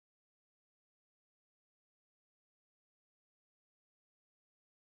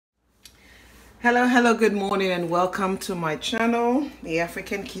Hello, good morning and welcome to my channel, the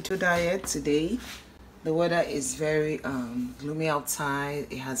African Keto Diet. Today the weather is very gloomy outside.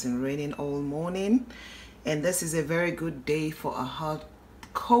 It has been raining all morning and this is a very good day for a hot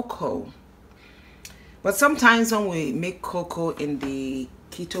cocoa. But sometimes when we make cocoa in the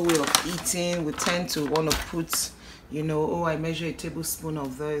keto way of eating, we tend to want to put, oh, I measure a tablespoon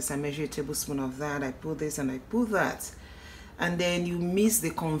of this, I measure a tablespoon of that, I put this and I put that. And then you miss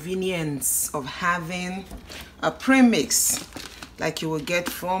the convenience of having a premix like you will get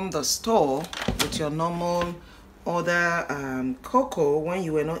from the store with your normal other cocoa when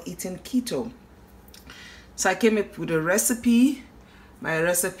you were not eating keto. So I came up with a recipe. My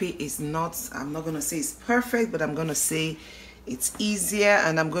recipe is not, I'm not going to say it's perfect, but I'm going to say it's easier,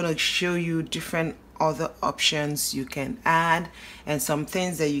 and I'm going to show you different other options you can add and some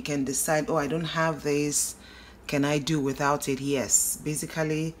things that you can decide, oh, I don't have this, can I do without it? Yes.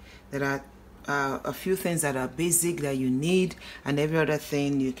 Basically, there are a few things that are basic that you need, and every other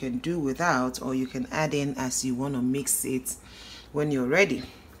thing you can do without, or you can add in as you want to mix it when you're ready.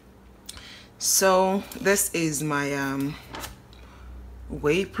 So this is my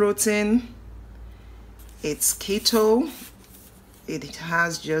whey protein. It's keto. It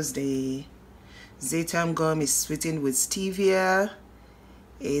has just the xanthan gum. Is sweetened with stevia.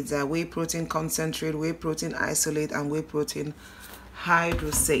 It's a whey protein concentrate, whey protein isolate, and whey protein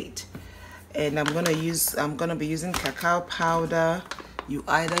hydrosate. And I'm gonna be using cacao powder. You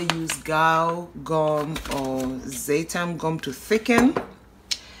either use gao gum or xanthan gum to thicken.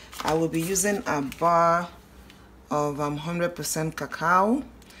 I will be using a bar of 100% cacao.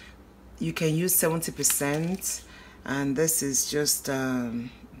 You can use 70%, and this is just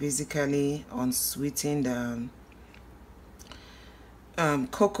basically unsweetened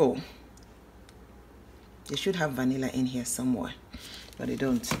cocoa. They should have vanilla in here somewhere, but they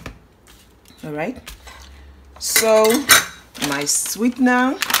don't. All right, so my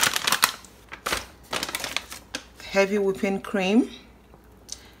sweetener, heavy whipping cream.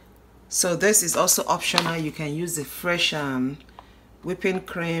 So this is also optional. You can use the fresh whipping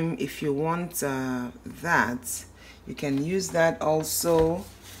cream if you want that. You can use that also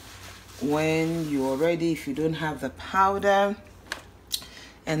when you're ready, if you don't have the powder.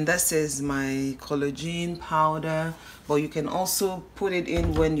 And this is my collagen powder, but you can also put it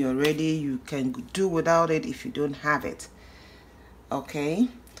in when you're ready. You can do without it if you don't have it. Okay,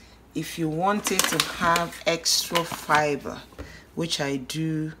 if you want it to have extra fiber, which I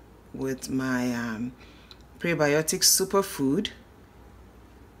do with my prebiotic superfood,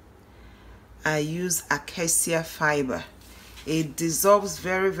 I use acacia fiber. It dissolves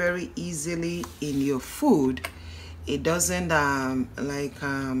very easily in your food. It doesn't harden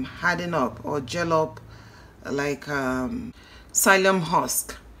up or gel up like psyllium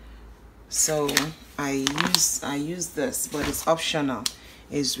husk. So I use this, but it's optional.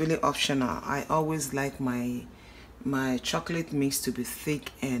 It's really optional. I always like my chocolate mix to be thick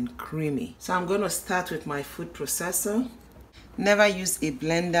and creamy. So I'm going to start with my food processor. Never use a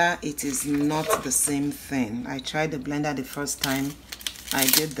blender. It is not the same thing. I tried the blender the first time I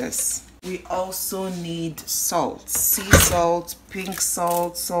did this. We also need salt, sea salt, pink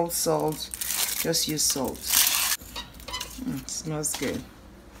salt, salt. Just use salt. It smells good.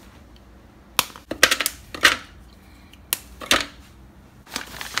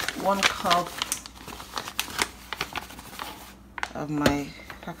 One cup of my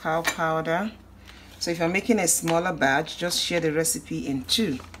cacao powder. So if you're making a smaller batch, just share the recipe in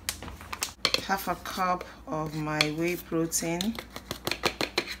two. Half a cup of my whey protein.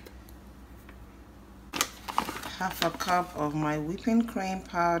 Half a cup of my whipping cream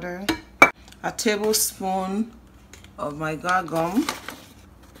powder. A tablespoon of my gao gum.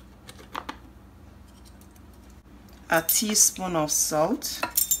 A teaspoon of salt.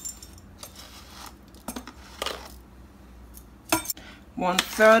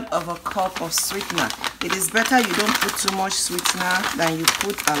 1/3 of a cup of sweetener. It is better you don't put too much sweetener than you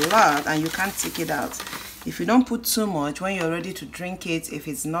put a lot and you can't take it out. If you don't put too much, when you're ready to drink it, if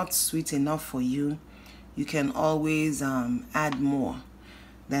it's not sweet enough for you, you can always add more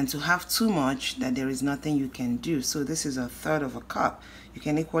than to have too much that there is nothing you can do. So this is 1/3 of a cup. You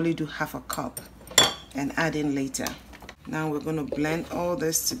can equally do half a cup and add in later. Now we're going to blend all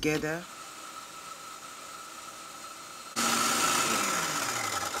this together.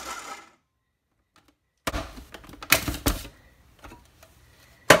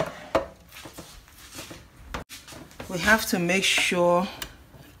 We have to make sure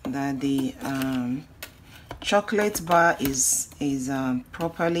that the chocolate bar is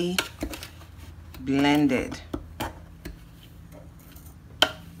properly blended.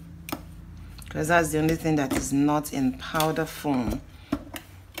 because that's the only thing that is not in powder form.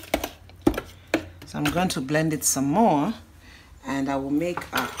 So I'm going to blend it some more, and I will make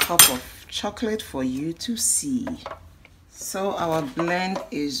a cup of chocolate for you to see. So our blend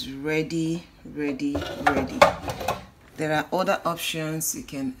is ready. There are other options. You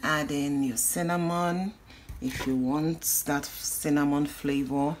can add in your cinnamon if you want that cinnamon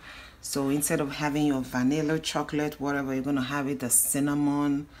flavor. So instead of having your vanilla chocolate, whatever, you're going to have it the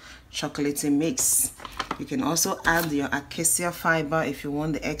cinnamon chocolatey mix. You can also add your acacia fiber if you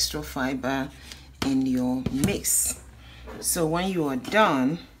want the extra fiber in your mix. So when you are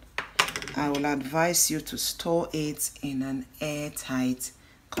done, I will advise you to store it in an airtight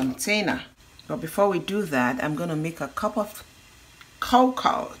container. But before we do that, I'm going to make a cup of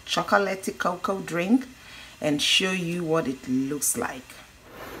cocoa, chocolatey cocoa drink, and show you what it looks like.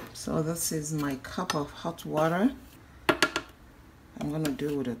 So this is my cup of hot water. I'm going to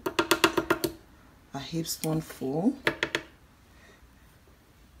do with a heap spoonful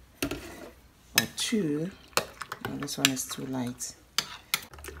or two. Oh, this one is too light.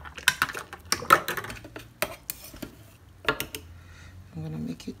 I'm going to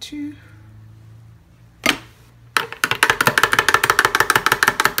make it two.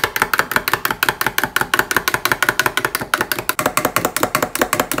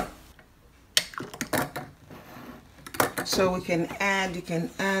 So you can add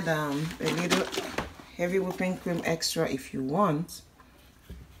a little heavy whipping cream extra if you want,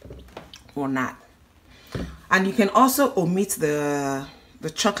 or not. And you can also omit the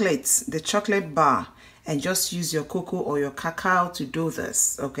chocolate bar, and just use your cocoa or your cacao to do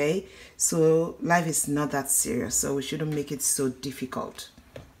this, okay? So life is not that serious, so we shouldn't make it so difficult.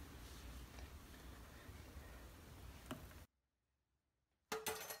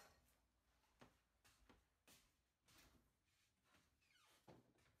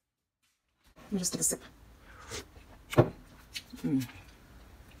 Let me just take a sip.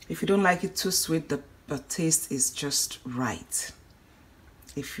 If you don't like it too sweet, the taste is just right.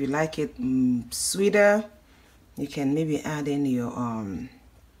 If you like it sweeter, you can maybe add in your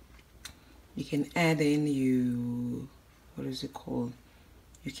what is it called?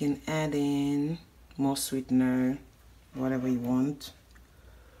 You can add in more sweetener, whatever you want.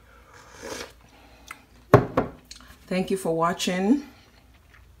 Thank you for watching.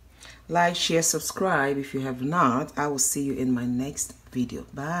 Like, share, subscribe if you have not. I will see you in my next video.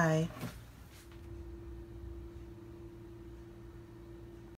 Bye.